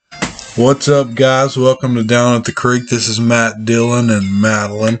What's up, guys? Welcome to Down at the Creek. This is Matt, Dillon, and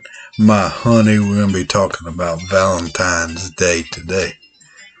Madeline, my honey. We're going to be talking about Valentine's Day today.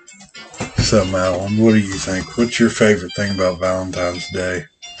 So, Madeline, what do you think? What's your favorite thing about Valentine's Day?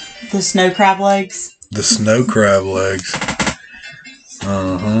 The snow crab legs. The snow crab legs.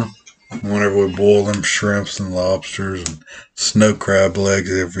 Whenever we boil them shrimps and lobsters and snow crab legs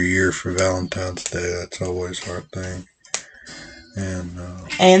every year for Valentine's Day, that's always our thing.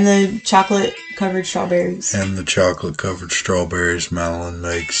 And the chocolate covered strawberries. And the chocolate covered strawberries Madeline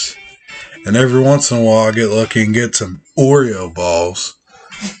makes. And every once in a while I get lucky and get some Oreo balls.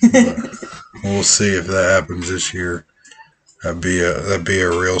 We'll see if that happens this year. That'd be a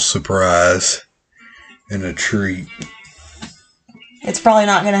real surprise and a treat. It's probably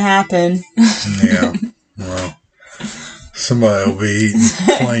not going to happen. Yeah. Well, somebody will be eating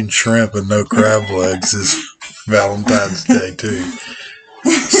plain shrimp and no crab legs this Valentine's Day too.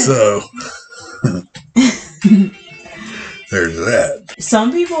 So there's that.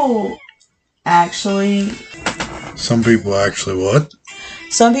 Some people actually what?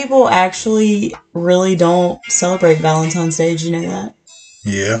 Some people actually really don't celebrate Valentine's Day. Did you know that?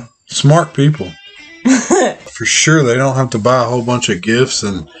 Yeah. Smart people. For sure, they don't have to buy a whole bunch of gifts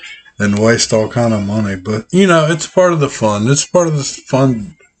and waste all kind of money. But, it's part of the fun. It's part of the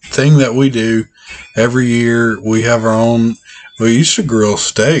fun thing that we do every year. We have our own. We used to grill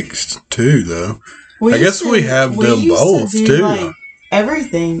steaks, too, though. I guess we have done both, too. Like,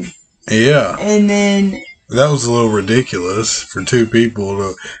 everything. Yeah. And then... That was a little ridiculous for two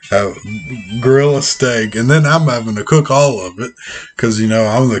people to grill a steak, and then I'm having to cook all of it because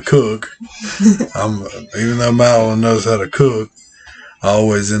I'm the cook. Even though Madeline knows how to cook, I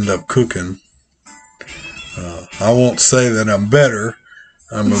always end up cooking. I won't say that I'm better.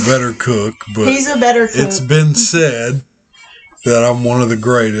 I'm a better cook, but he's a better cook. It's been said that I'm one of the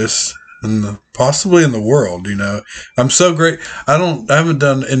greatest. Possibly in the world, I'm so great. I haven't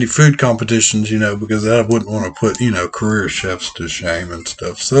done any food competitions, because I wouldn't want to put, career chefs to shame and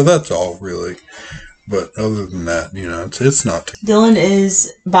stuff. So that's all really. But other than that, it's not. Dillon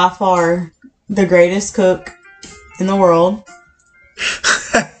is by far the greatest cook in the world.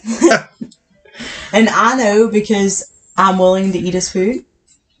 And I know because I'm willing to eat his food.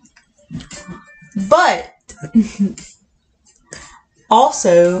 But...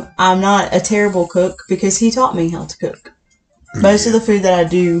 Also, I'm not a terrible cook because he taught me how to cook. Most of the food that I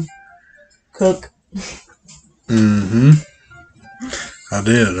do cook. Mm-hmm. I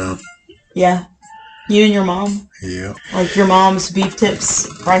did, huh? Yeah. You and your mom? Yeah. Like your mom's beef tips,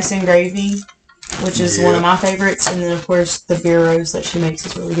 rice and gravy, which is one of my favorites. And then, of course, the beer roast that she makes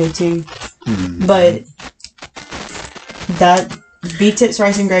is really good, too. Mm-hmm. But that beef tips,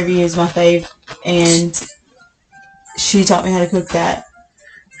 rice and gravy is my fave. And... she taught me how to cook that.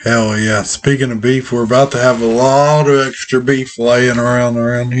 Hell yeah. Speaking of beef, we're about to have a lot of extra beef laying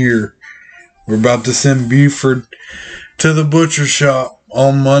around here. We're about to send Buford to the butcher shop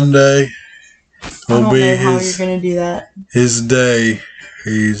on Monday. I don't know how you're going to do that. His day.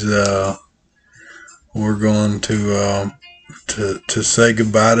 We're going to say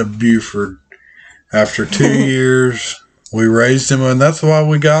goodbye to Buford. After 2 years, we raised him, and that's why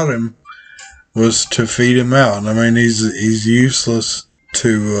we got him. Was to feed him out. I mean, he's useless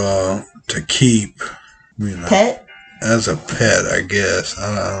to keep. Pet? As a pet, I guess.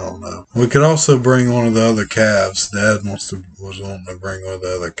 I don't know. We could also bring one of the other calves. Dad was wanting to bring one of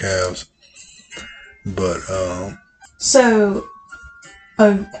the other calves. But so,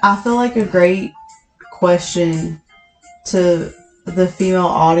 I feel like a great question to the female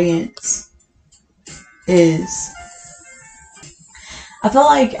audience is. I feel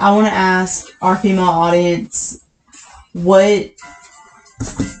like I want to ask our female audience what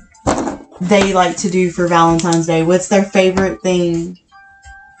they like to do for Valentine's Day. What's their favorite thing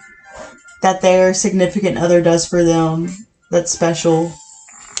that their significant other does for them that's special?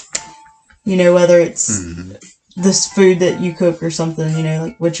 Whether it's this food that you cook or something,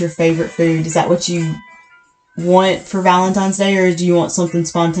 like what's your favorite food? Is that what you want for Valentine's Day, or do you want something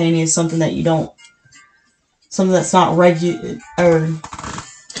spontaneous, something that you don't... something that's not regular, or...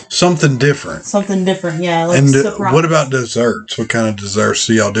 something different. Something different, yeah. Like and what about desserts? What kind of desserts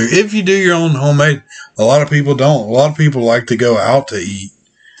do y'all do? If you do your own homemade, a lot of people don't. A lot of people like to go out to eat.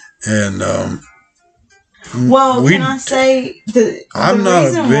 And, well, can I say the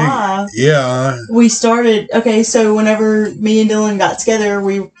reason why we started... Okay, so whenever me and Dillon got together,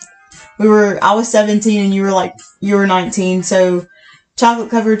 I was 17 and you were 19, so...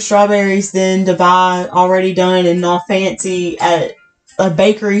 chocolate covered strawberries then to buy already done and not fancy at a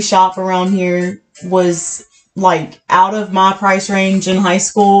bakery shop around here was like out of my price range in high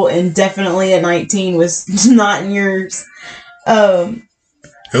school, and definitely at 19 was not in yours.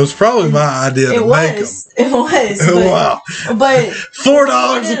 It was probably my idea to make them. It was. Wow. But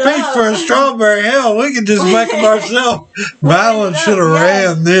 $4 a piece for a strawberry. Hell, we could just make them ourselves. Madeline should have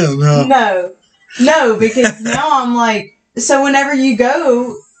ran then, huh? No, because now I'm like, so whenever you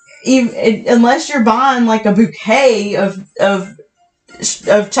go, unless you're buying like a bouquet of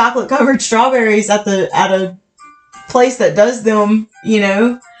chocolate covered strawberries at a place that does them,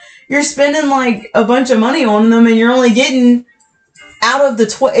 you're spending like a bunch of money on them, and you're only getting out of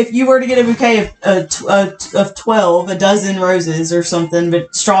the if you were to get a bouquet of 12, a dozen roses or something,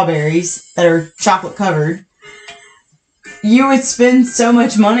 but strawberries that are chocolate covered, you would spend so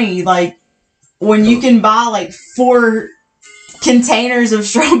much money. Like when you can buy like 4 containers of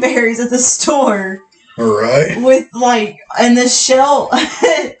strawberries at the store. All right. With like, and the shell.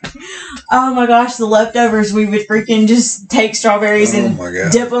 Oh my gosh, the leftovers, we would freaking just take strawberries and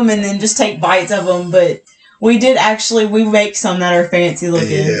dip them and then just take bites of them. But we make some that are fancy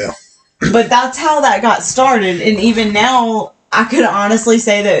looking. Yeah. But that's how that got started. And even now, I could honestly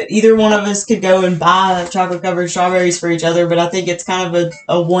say that either one of us could go and buy chocolate covered strawberries for each other. But I think it's kind of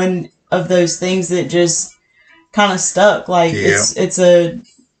a one of those things that just kind of stuck. Like it's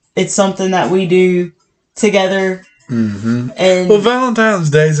something that we do together. Mm-hmm. And Valentine's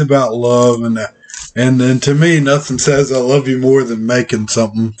Day is about love, and to me, nothing says I love you more than making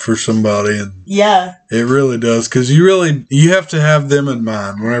something for somebody. And it really does, because you have to have them in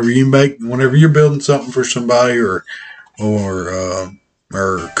mind whenever you're building something for somebody or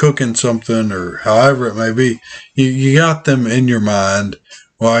cooking something or however it may be. You got them in your mind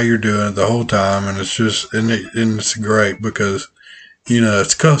while you're doing it the whole time, and it's just and it's great because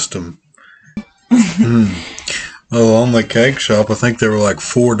it's custom. Well, on the cake shop, I think they were like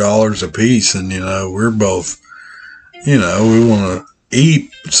 $4 a piece, and we're both, we want to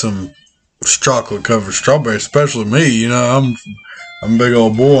eat some chocolate covered strawberries, especially me. I'm a big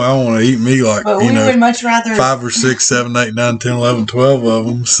old boy. I want to eat me like but we would much rather 5 or 6, 7, 8, 9, 10, 11, 12 of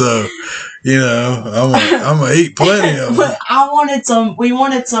them. So, I'm gonna eat plenty of them. We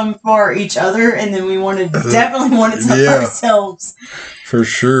wanted some for each other, and then we definitely wanted some for ourselves. For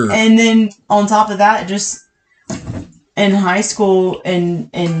sure. And then on top of that, just in high school and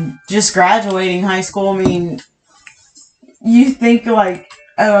just graduating high school, I mean, you think like,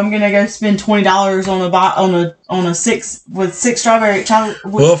 oh, I'm gonna go spend $20 on a 6 with 6 strawberry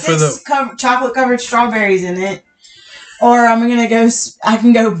chocolate covered strawberries in it, or I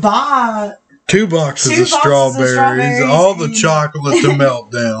can go buy 2 boxes of strawberries, all the chocolate to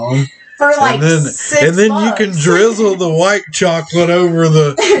melt down. For like and then you can drizzle the white chocolate over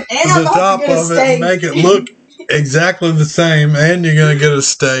the top of it and make it look exactly the same. And you're gonna get a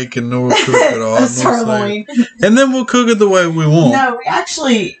steak, and we'll cook it all. A sirloin. And then we'll cook it the way we want. No, we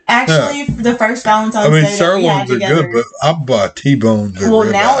actually, the first Valentine's Day sirloins are good, but I buy T-bones. Well,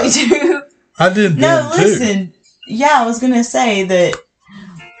 now we do. I did. No, listen. Yeah, I was gonna say that.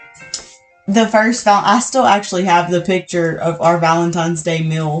 The first I still actually have the picture of our Valentine's Day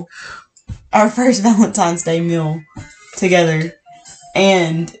meal. Our first Valentine's Day meal together.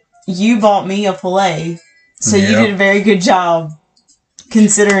 And you bought me a filet. So you did a very good job,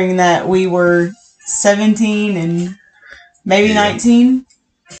 considering that we were 17 and maybe 19.